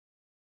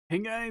Hey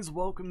guys,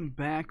 welcome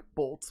back.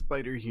 Bolt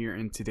Spider here,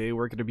 and today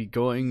we're going to be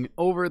going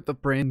over the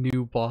brand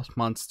new boss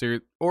monster,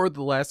 or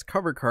the last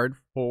cover card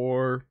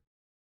for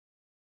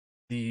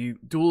the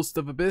Duelist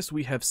of Abyss.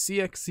 We have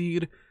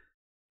CXYZ,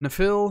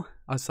 Nephil,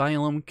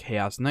 Asylum,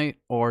 Chaos Knight,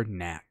 or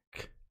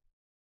NASCH.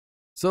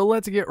 So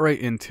let's get right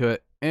into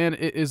it, and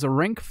it is a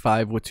rank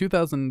 5 with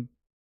 2000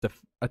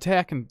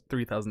 attack and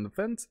 3000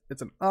 defense.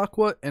 It's an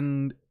Aqua,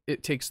 and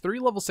it takes 3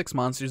 level 6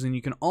 monsters, and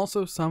you can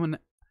also summon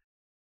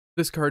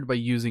this card by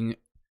using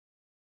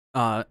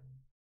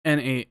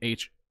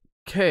NASCH,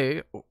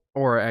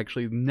 or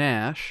actually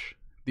NASCH,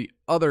 the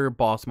other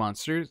boss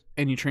monsters,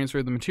 and you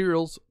transfer the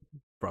materials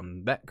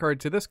from that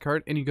card to this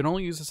card, and you can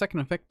only use the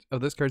second effect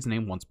of this card's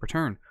name once per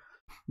turn.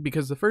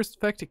 Because the first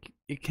effect,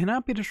 it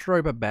cannot be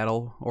destroyed by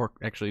battle, or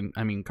actually,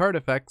 card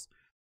effects,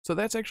 so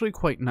that's actually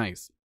quite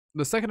nice.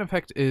 The second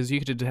effect is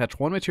you can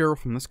detach one material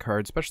from this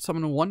card, special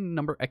summon one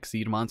number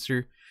Exceed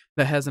monster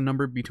that has a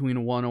number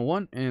between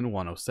 101 and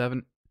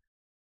 107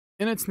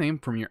 in its name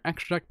from your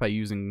extra deck by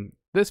using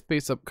this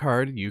face-up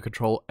card you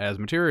control as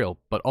material,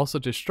 but also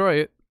destroy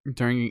it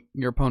during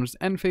your opponent's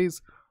end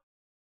phase.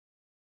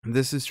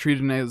 This is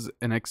treated as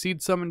an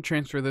Exceed summon.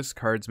 Transfer this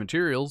card's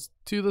materials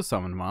to the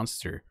summoned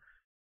monster.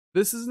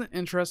 This is an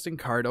interesting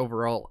card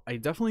overall. I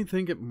definitely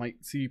think it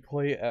might see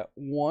play at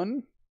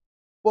 1,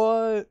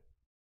 but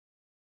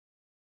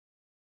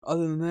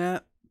other than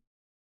that,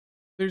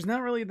 there's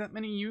not really that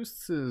many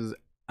uses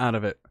out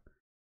of it.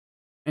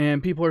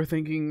 And people are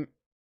thinking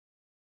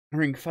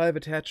Ring 5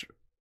 attach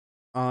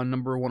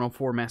number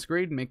 104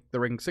 Masquerade, make the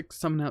Ring 6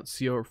 summon out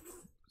CO4,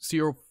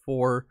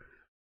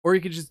 or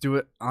you could just do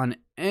it on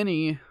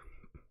any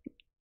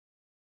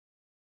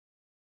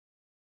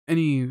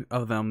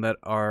of them that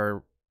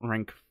are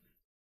rank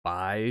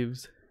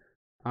 5s,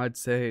 I'd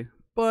say.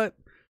 But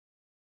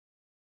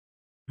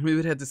we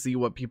would have to see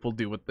what people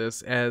do with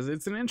this, as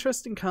it's an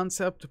interesting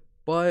concept,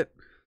 but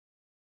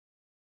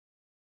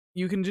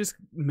you can just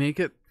make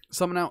it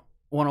summon out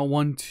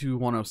 101 to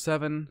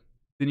 107,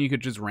 then you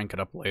could just rank it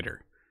up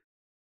later.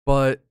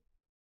 But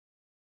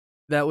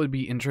that would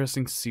be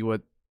interesting to see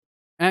what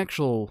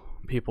actual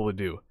people would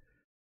do.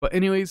 But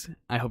anyways,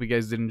 I hope you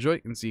guys did enjoy,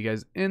 and see you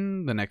guys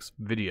in the next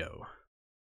video.